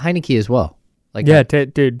numbers. Heineke as well.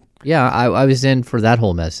 Dude. Yeah, I was in for that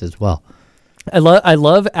whole mess as well. I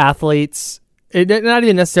love athletes. Not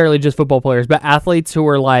even necessarily just football players, but athletes who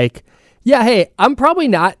are like, yeah, hey, I'm probably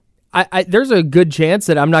not. There's a good chance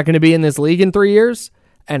that I'm not going to be in this league in 3 years,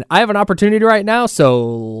 and I have an opportunity right now, so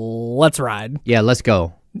let's ride. Yeah, let's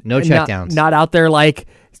go. No checkdowns. Not out there like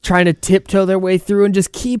trying to tiptoe their way through and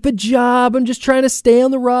just keep a job. I'm just trying to stay on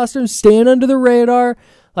the roster and stand under the radar.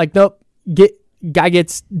 Like, nope. Guy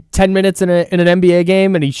gets 10 minutes in an NBA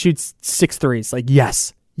game and he shoots 6 threes. Like,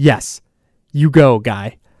 yes, you go,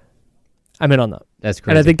 guy. I'm in on that. That's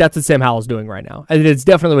crazy. And I think that's what Sam Howell's doing right now. And it's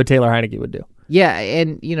definitely what Taylor Heineke would do. Yeah,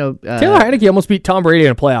 and Taylor Heineke almost beat Tom Brady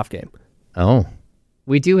in a playoff game. Oh.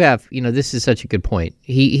 We do have, this is such a good point.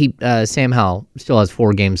 Sam Howell still has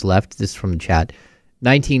 4 games left. This is from the chat.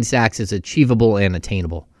 19 sacks is achievable and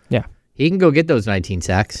attainable. Yeah. He can go get those 19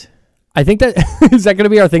 sacks. I think that is that going to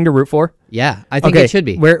be our thing to root for? Yeah, I think it should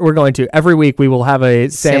be. We're going to. Every week we will have a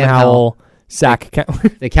Sam Howell sack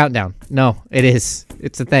count. The countdown. No, it is.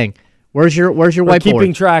 It's a thing. Where's your whiteboard?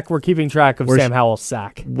 We're keeping track of Sam Howell's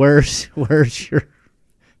sack. Where's your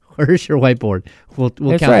whiteboard? We'll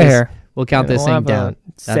count right this. Here. We'll count this thing down.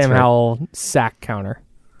 Sam Howell sack counter.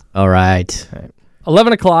 All right.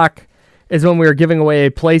 11 o'clock is when we are giving away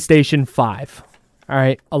a PlayStation 5. All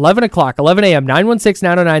right. 11 o'clock, 11 a.m.,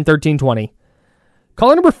 916-909-1320.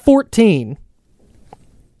 Caller number 14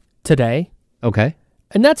 today. Okay.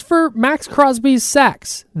 And that's for Max Crosby's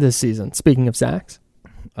sacks this season, speaking of sacks.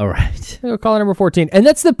 All right. Caller number 14. And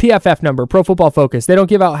that's the PFF number, Pro Football Focus. They don't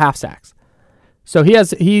give out half sacks. So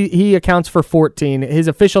he accounts for 14. His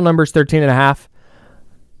official number is 13.5.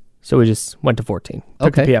 So we just went to 14.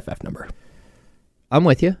 Took the PFF number. I'm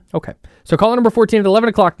with you. Okay. So caller number 14 at 11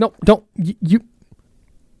 o'clock. No, don't. You.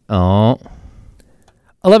 Oh.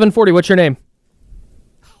 11:40. What's your name?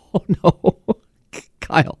 Oh, no.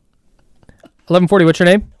 Kyle. 11:40. What's your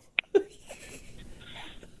name?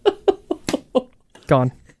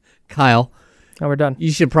 Gone. Kyle. Oh, we're done.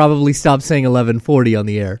 You should probably stop saying 11:40 on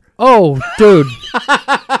the air. Oh, dude.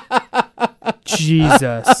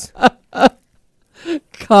 Jesus.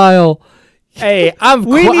 Kyle. Hey,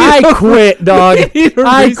 I quit, dog.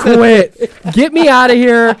 I quit. Get me out of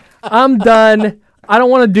here. I'm done. I don't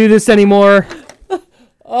want to do this anymore.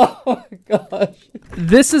 Oh, my gosh.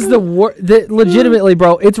 This is legitimately,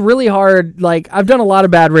 bro. It's really hard. Like, I've done a lot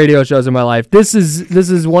of bad radio shows in my life. This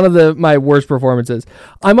is one of my worst performances.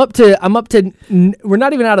 I'm up to. We're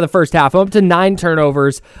not even out of the first half. I'm up to 9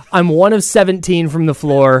 turnovers. I'm 1 of 17 from the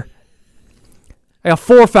floor. I got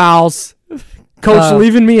 4 fouls. Coach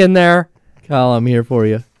leaving me in there. Kyle, I'm here for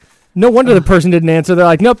you. No wonder the person didn't answer. They're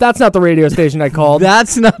like, nope, that's not the radio station I called.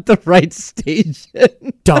 That's not the right station.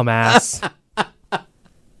 Dumbass.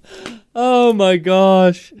 Oh my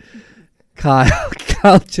gosh.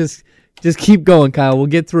 Kyle, just keep going, Kyle. We'll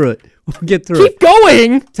get through it. Keep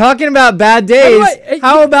going. Talking about bad days.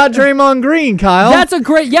 How about Draymond Green, Kyle? That's a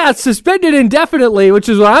great, suspended indefinitely, which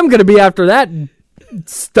is what I'm going to be after that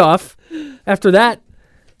stuff. After that.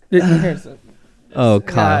 Oh,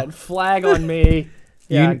 Kyle. God, flag on me.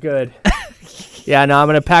 Yeah, good. Yeah, no, I'm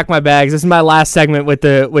going to pack my bags. This is my last segment with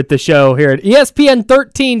the show here at ESPN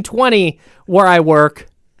 1320, where I work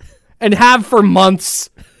and have for months.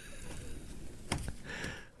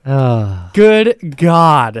 Good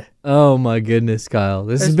God. Oh, my goodness, Kyle.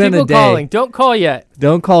 This has been a day. Calling. Don't call yet.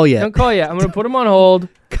 Don't call yet. I'm going to put them on hold.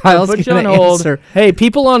 Kyle's going to answer. Hey,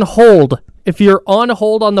 people on hold. If you're on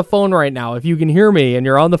hold on the phone right now, if you can hear me and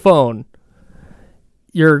you're on the phone,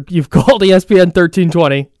 you've called ESPN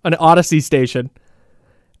 1320, an Odyssey station,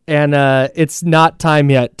 and it's not time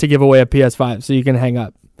yet to give away a PS5, so you can hang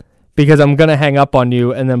up, because I'm going to hang up on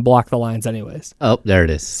you and then block the lines anyways. Oh, there it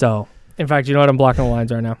is. So, in fact, you know what? I'm blocking the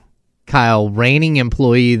lines right now. Kyle, reigning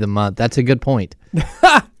employee of the month. That's a good point.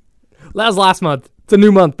 That was last month. It's a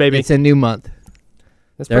new month, baby. It's a new month.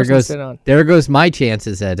 There goes my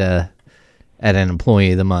chances at an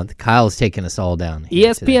employee of the month. Kyle's taking us all down.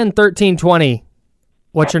 ESPN 1320.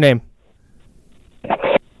 What's your name?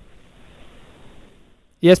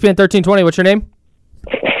 ESPN 1320, what's your name?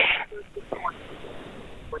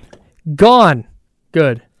 Gone.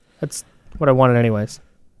 Good. That's what I wanted anyways.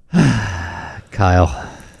 Kyle.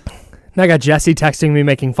 Now I got Jesse texting me,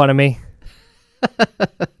 making fun of me.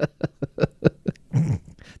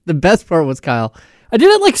 The best part was, Kyle, I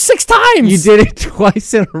did it like 6 times. You did it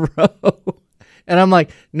twice in a row. And I'm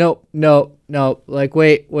like, nope. Like,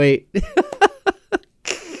 wait.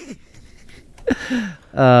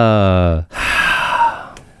 All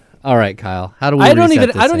right, Kyle. How do we? I don't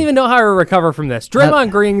even know how to recover from this.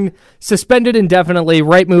 Draymond Green suspended indefinitely.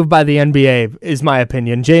 Right move by the NBA is my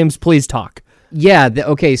opinion. James, please talk. Yeah.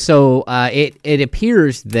 Okay. So it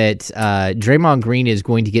appears that Draymond Green is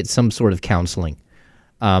going to get some sort of counseling.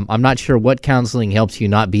 I'm not sure what counseling helps you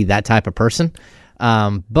not be that type of person,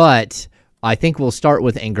 but I think we'll start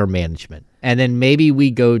with anger management, and then maybe we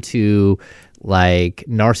go to like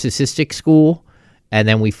narcissistic school. And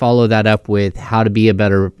then we follow that up with how to be a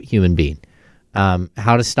better human being,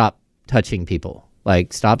 how to stop touching people,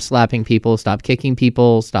 like stop slapping people, stop kicking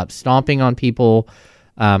people, stop stomping on people.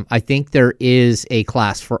 I think there is a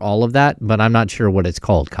class for all of that, but I'm not sure what it's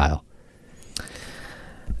called, Kyle.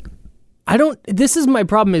 This is my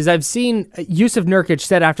problem is I've seen Yusuf Nurkic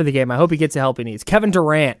said after the game, I hope he gets the help he needs. Kevin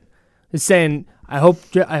Durant is saying, I hope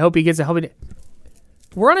he gets the help he needs.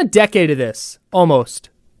 We're on a decade of this, almost.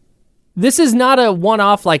 This is not a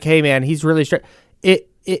one-off like, hey man, he's really straight.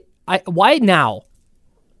 Why now?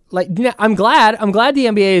 Like, I'm glad the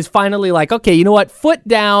NBA is finally like, okay, you know what? Foot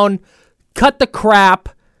down, cut the crap.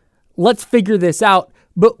 Let's figure this out.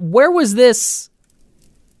 But where was this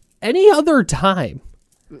any other time?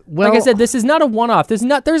 Well, like I said, this is not a one-off. There's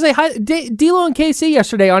D'Lo and KC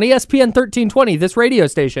yesterday on ESPN 1320, this radio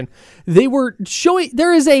station. They were showing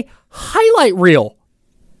there is a highlight reel.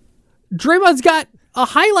 Draymond's got a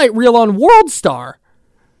highlight reel on World Star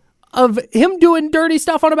of him doing dirty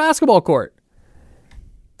stuff on a basketball court.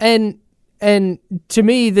 And to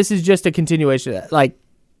me, this is just a continuation of that. Like,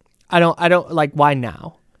 I don't like, why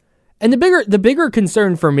now? And the bigger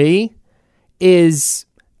concern for me is,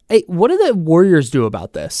 hey, what do the Warriors do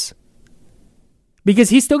about this? Because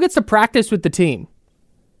he still gets to practice with the team.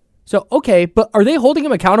 So, okay, but are they holding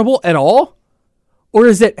him accountable at all? Or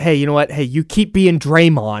is it, hey, you know what? Hey, you keep being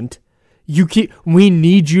Draymond. We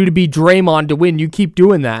need you to be Draymond to win. You keep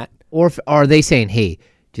doing that. Or are they saying, hey,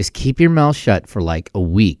 just keep your mouth shut for like a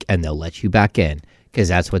week and they'll let you back in? Because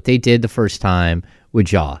that's what they did the first time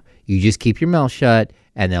with Ja. You just keep your mouth shut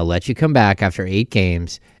and they'll let you come back after 8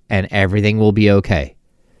 games and everything will be okay.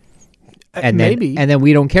 And maybe. And then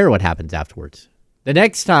we don't care what happens afterwards. The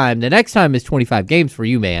next time is 25 games for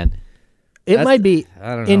you, man. It might be.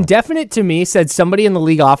 I don't know. Indefinite to me, said somebody in the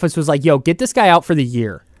league office was like, yo, get this guy out for the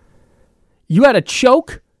year. You had a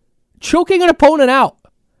choking an opponent out.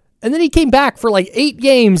 And then he came back for like 8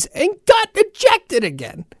 games and got ejected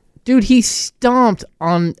again. Dude, he stomped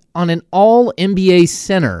on an all-NBA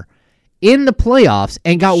center in the playoffs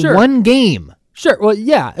and got one game. Sure. Well,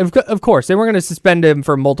 yeah, of course. They weren't going to suspend him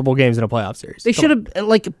for multiple games in a playoff series. They should have,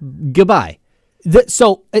 goodbye. That's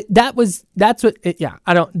what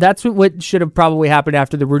should have probably happened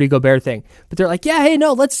after the Rudy Gobert thing. But they're like, yeah, hey,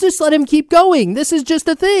 no, let's just let him keep going. This is just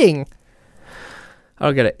a thing. I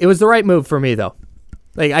don't get it. It was the right move for me, though.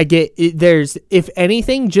 Like, I get it, there's, if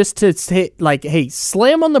anything, just to say, like, hey,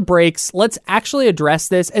 slam on the brakes. Let's actually address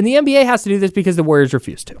this. And the NBA has to do this because the Warriors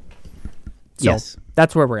refuse to. So yes.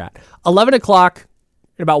 That's where we're at. 11 o'clock,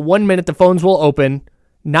 in about 1 minute, the phones will open.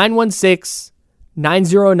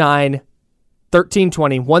 916-909-1320.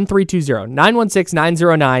 1320.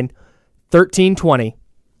 916-909-1320.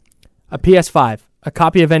 A PS5. A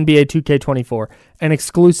copy of NBA 2K24, an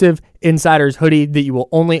exclusive Insiders hoodie that you will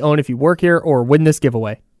only own if you work here or win this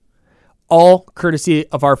giveaway. All courtesy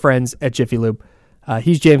of our friends at Jiffy Lube.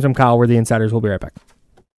 He's James, I'm Kyle. We're the Insiders. We'll be right back.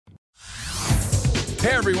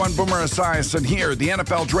 Hey everyone, Boomer Esiason here. The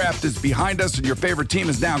NFL Draft is behind us and your favorite team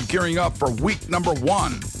is now gearing up for week number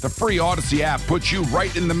 1. The free Odyssey app puts you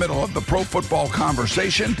right in the middle of the pro football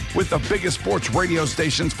conversation with the biggest sports radio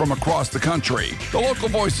stations from across the country. The local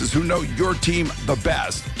voices who know your team the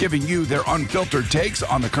best, giving you their unfiltered takes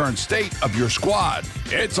on the current state of your squad.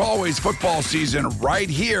 It's always football season right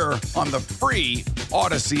here on the free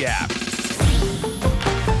Odyssey app.